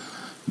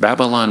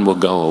 Babylon will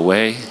go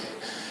away,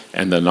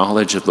 and the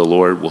knowledge of the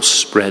Lord will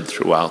spread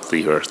throughout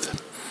the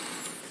earth.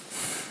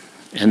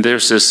 And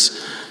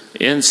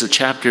the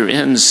chapter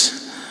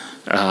ends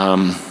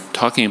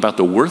talking about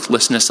the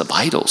worthlessness of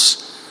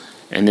idols.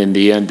 And in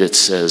the end it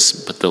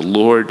says, but the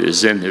Lord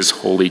is in his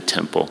holy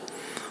temple.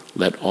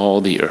 Let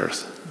all the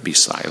earth be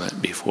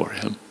silent before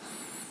him.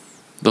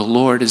 The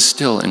Lord is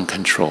still in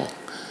control.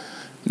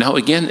 Now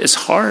again, it's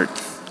hard.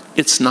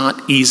 It's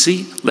not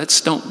easy.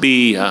 Let's don't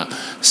be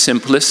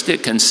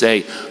simplistic and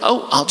say,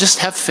 I'll just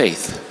have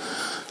faith.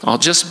 I'll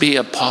just be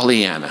a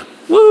Pollyanna.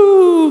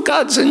 Woo,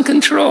 God's in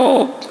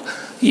control.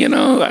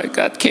 I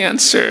got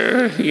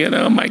cancer.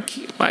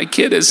 My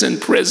kid is in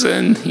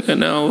prison.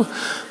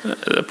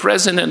 The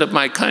president of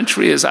my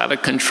country is out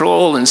of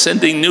control and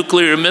sending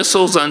nuclear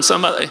missiles on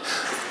somebody.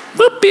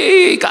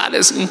 Whoopee, God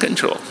is in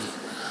control.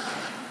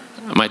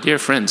 My dear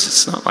friends,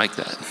 it's not like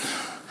that.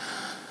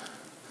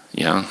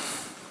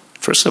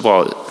 First of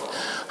all,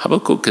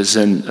 Habakkuk is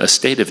in a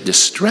state of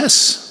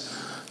distress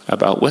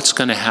about what's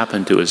going to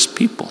happen to his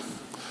people.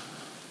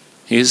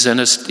 He's in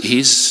a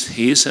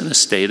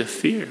state of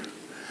fear.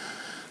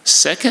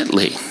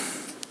 Secondly,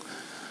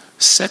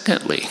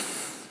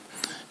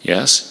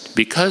 yes,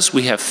 because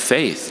we have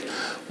faith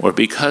or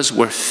because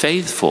we're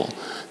faithful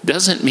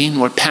doesn't mean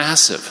we're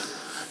passive.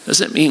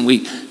 Doesn't mean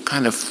we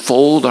kind of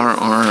fold our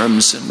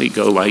arms and we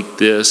go like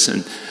this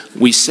and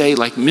we say,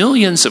 like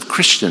millions of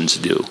Christians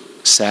do,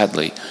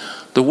 sadly,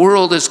 the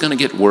world is going to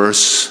get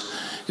worse.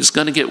 It's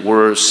going to get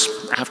worse.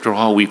 After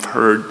all, we've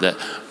heard that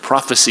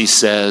prophecy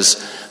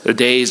says the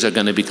days are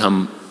going to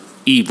become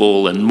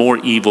evil and more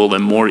evil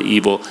and more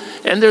evil,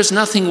 and there's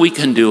nothing we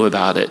can do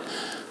about it.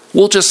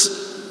 We'll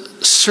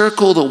just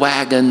circle the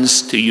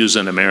wagons, to use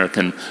an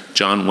American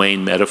John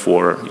Wayne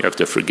metaphor. You have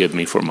to forgive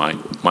me for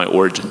my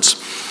origins.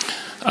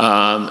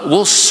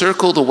 We'll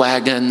circle the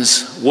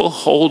wagons, we'll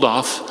hold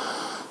off,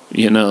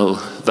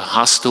 the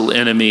hostile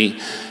enemy,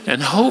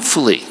 and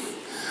hopefully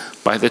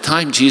by the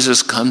time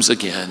Jesus comes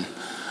again,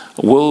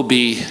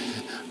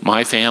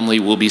 my family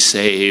will be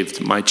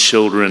saved, my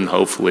children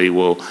hopefully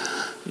will,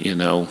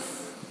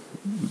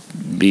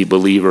 be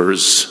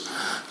believers,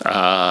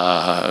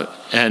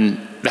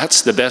 And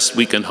that's the best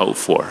we can hope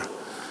for.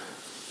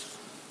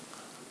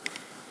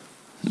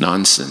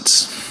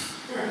 Nonsense.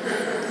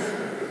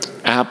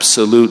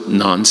 Absolute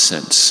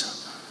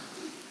nonsense.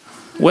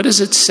 What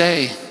does it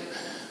say?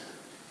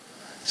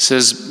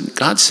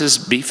 God says,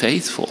 be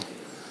faithful.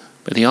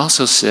 But he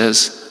also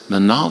says the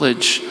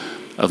knowledge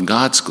of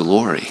God's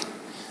glory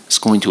is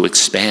going to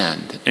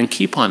expand and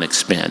keep on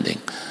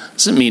expanding.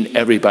 Doesn't mean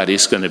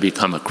everybody's going to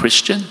become a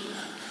Christian,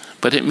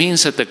 but it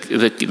means that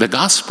the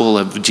gospel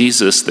of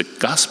Jesus, the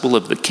gospel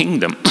of the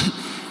kingdom,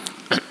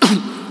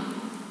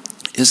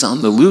 is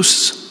on the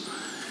loose.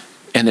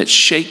 And it's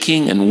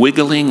shaking and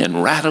wiggling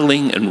and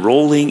rattling and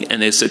rolling,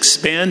 and it's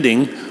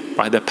expanding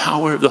by the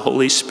power of the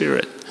Holy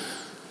Spirit.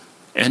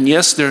 And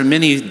yes, there are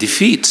many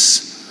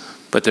defeats,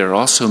 but there are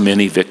also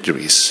many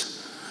victories.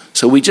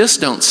 So we just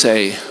don't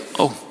say,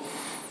 oh,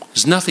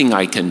 there's nothing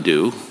I can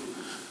do.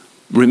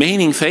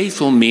 Remaining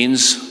faithful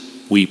means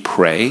we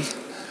pray,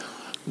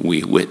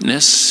 we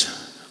witness,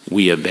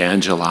 we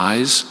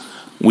evangelize,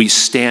 we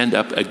stand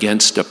up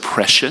against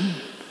oppression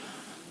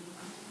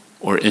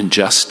or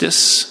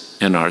injustice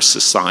in our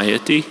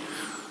society.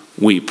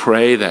 We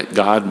pray that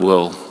God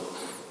will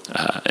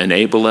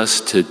enable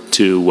us to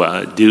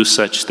do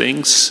such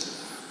things.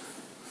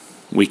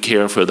 We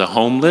care for the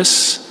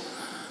homeless.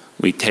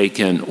 We take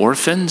in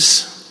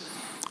orphans.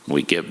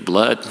 We give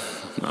blood.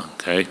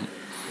 Okay.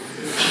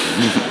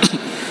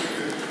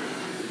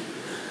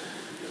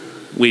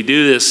 We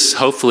do this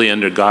hopefully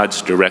under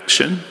God's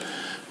direction.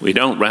 We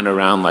don't run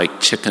around like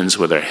chickens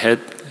without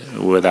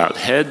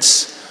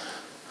heads.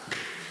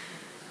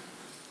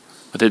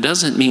 But it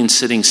doesn't mean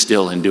sitting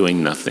still and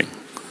doing nothing.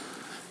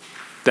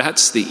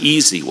 That's the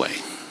easy way.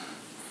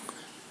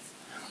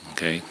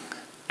 Okay?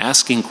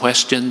 Asking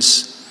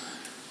questions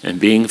and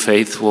being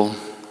faithful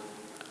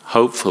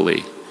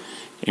hopefully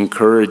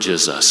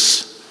encourages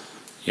us,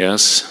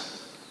 yes,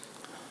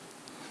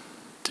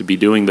 to be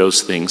doing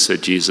those things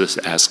that Jesus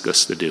asked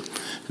us to do.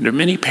 And there are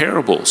many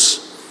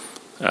parables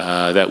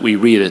that we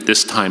read at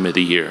this time of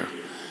the year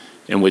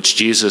in which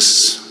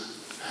Jesus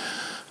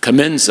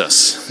commands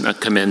us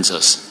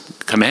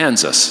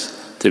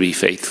to be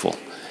faithful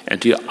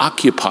and to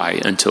occupy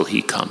until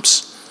he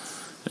comes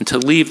and to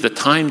leave the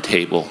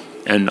timetable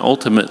and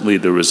ultimately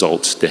the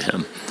results to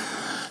him.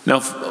 Now,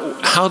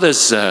 how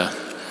does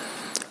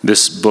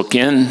this book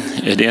end?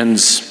 It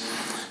ends,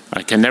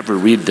 I can never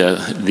read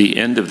the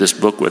end of this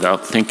book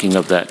without thinking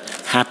of that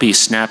happy,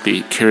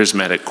 snappy,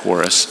 charismatic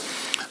chorus,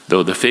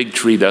 though the fig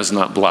tree does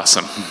not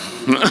blossom.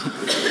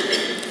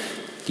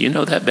 Do you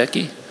know that,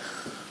 Becky?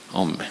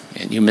 Oh man,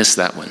 you missed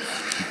that one.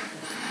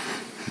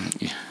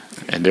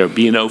 And there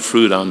be no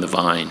fruit on the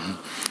vine.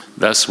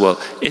 Thus,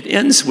 it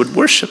ends with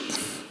worship.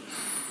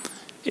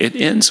 It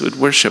ends with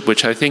worship,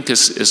 which I think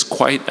is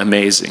quite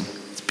amazing.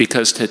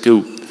 Because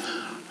to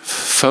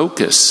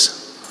focus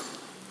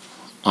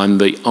on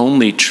the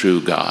only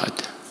true God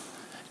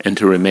and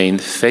to remain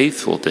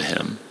faithful to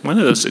him, one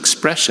of those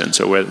expressions,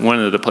 or one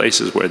of the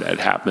places where that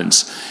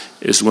happens,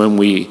 is when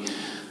we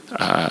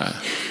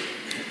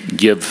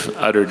give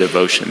utter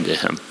devotion to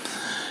him.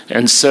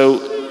 And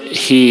so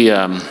he,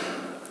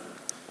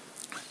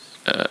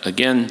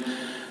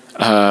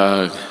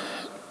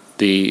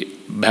 the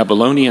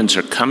Babylonians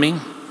are coming.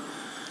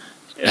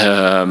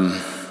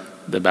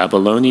 The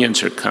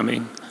Babylonians are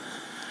coming.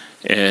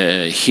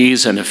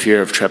 He's in a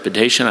fear of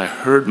trepidation.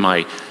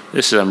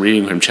 I'm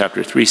reading from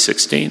chapter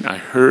 3:16. I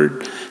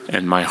heard,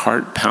 and my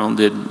heart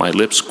pounded, my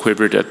lips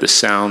quivered at the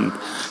sound.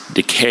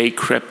 Decay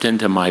crept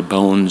into my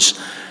bones,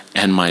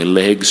 and my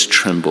legs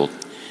trembled.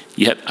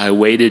 Yet I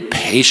waited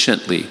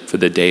patiently for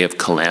the day of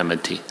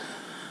calamity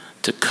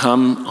to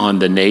come on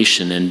the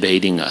nation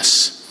invading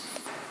us.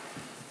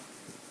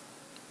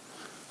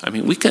 I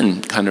mean, we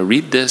can kind of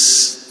read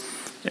this,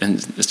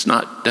 and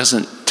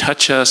doesn't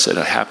touch us. It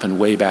happened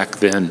way back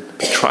then.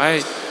 But try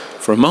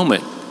for a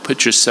moment,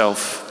 put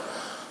yourself,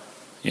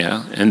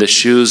 in the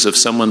shoes of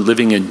someone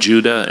living in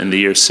Judah in the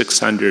year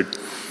 600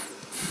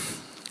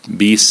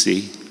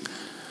 BC.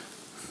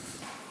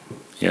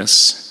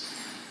 Yes.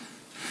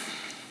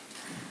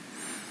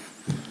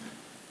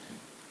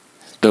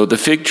 Though the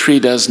fig tree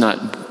does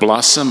not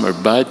blossom or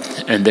bud,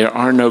 and there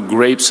are no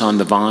grapes on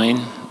the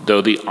vine,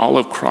 though the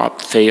olive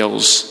crop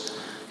fails,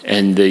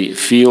 and the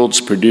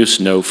fields produce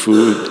no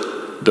food,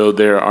 though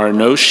there are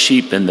no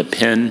sheep in the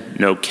pen,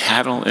 no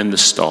cattle in the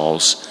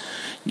stalls,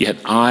 yet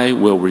I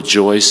will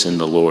rejoice in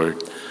the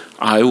Lord.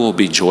 I will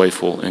be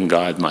joyful in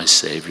God my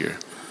Savior.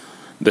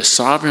 The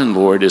sovereign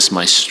Lord is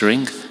my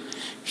strength.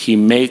 He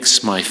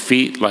makes my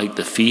feet like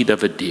the feet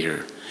of a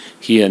deer.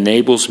 He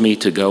enables me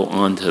to go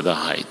on to the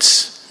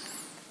heights.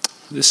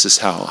 This is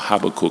how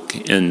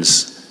Habakkuk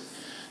ends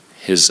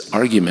his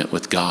argument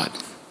with God.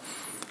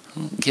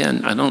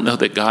 Again, I don't know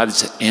that God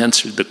has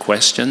answered the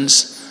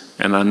questions,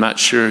 and I'm not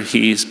sure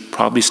he's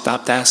probably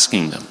stopped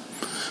asking them.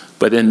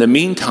 But in the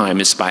meantime,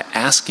 it's by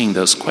asking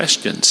those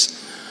questions,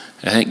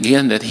 and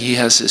again, that he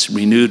has this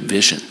renewed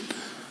vision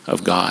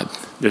of God.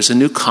 There's a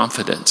new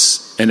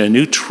confidence and a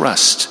new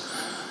trust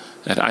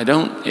That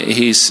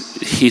he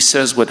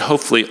says what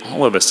hopefully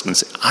all of us can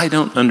say, I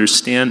don't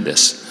understand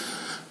this,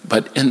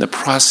 but in the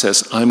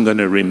process, I'm going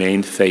to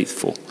remain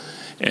faithful.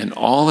 And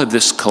all of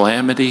this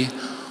calamity,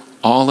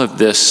 all of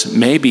this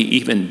maybe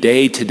even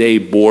day-to-day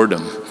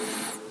boredom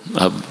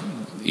of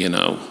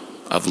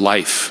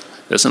life,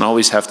 doesn't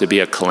always have to be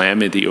a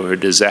calamity or a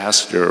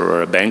disaster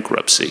or a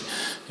bankruptcy.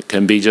 It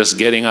can be just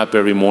getting up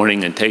every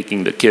morning and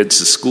taking the kids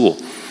to school.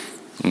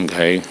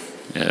 Okay?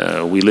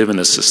 We live in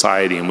a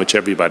society in which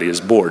everybody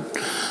is bored.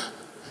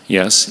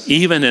 Yes,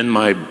 even in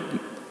my,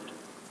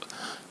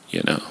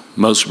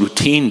 most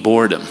routine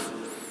boredom,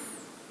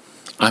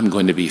 I'm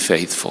going to be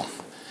faithful.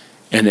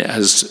 And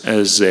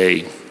as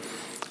a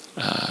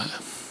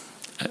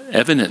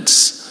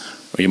evidence,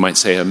 or you might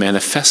say a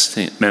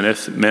manifestation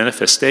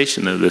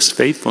of this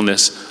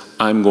faithfulness,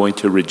 I'm going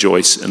to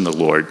rejoice in the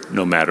Lord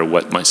no matter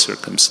what my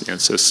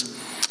circumstances.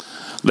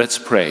 Let's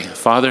pray.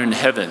 Father in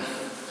heaven,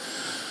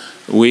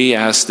 we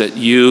ask that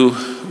you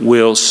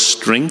will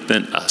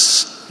strengthen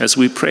us as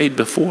we prayed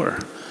before.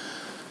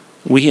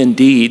 We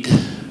indeed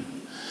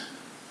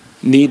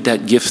need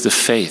that gift of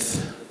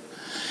faith,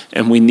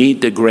 and we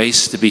need the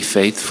grace to be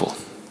faithful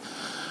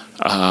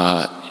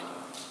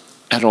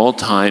at all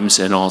times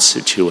and all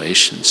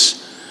situations.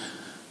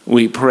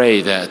 We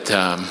pray that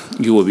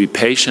you will be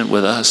patient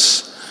with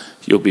us.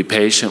 You'll be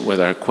patient with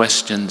our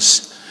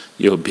questions.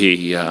 You'll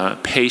be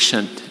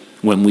patient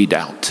when we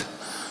doubt.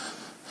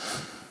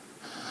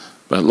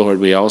 But Lord,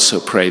 we also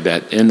pray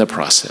that in the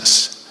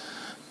process,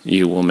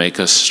 you will make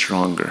us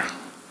stronger,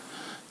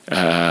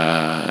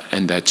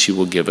 and that you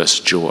will give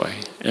us joy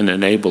and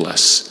enable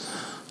us,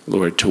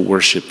 Lord, to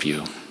worship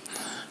you,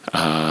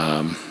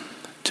 to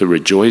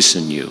rejoice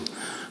in you,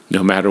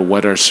 no matter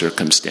what our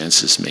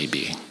circumstances may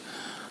be.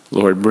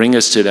 Lord, bring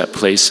us to that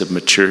place of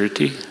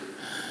maturity.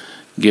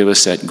 Give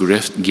us that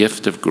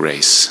gift of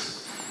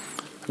grace.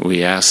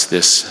 We ask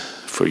this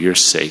for your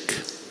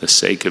sake, the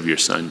sake of your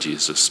Son,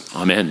 Jesus.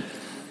 Amen.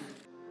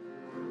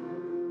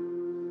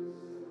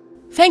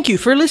 Thank you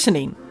for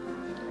listening.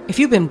 If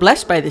you've been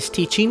blessed by this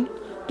teaching,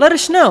 let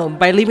us know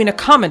by leaving a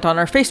comment on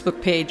our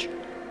Facebook page,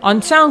 on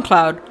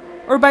SoundCloud,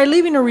 or by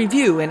leaving a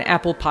review in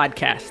Apple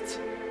Podcasts.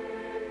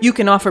 You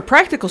can offer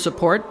practical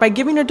support by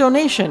giving a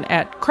donation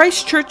at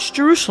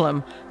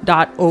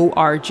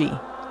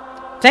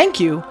christchurchjerusalem.org.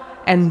 Thank you,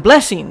 and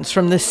blessings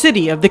from the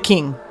City of the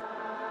King.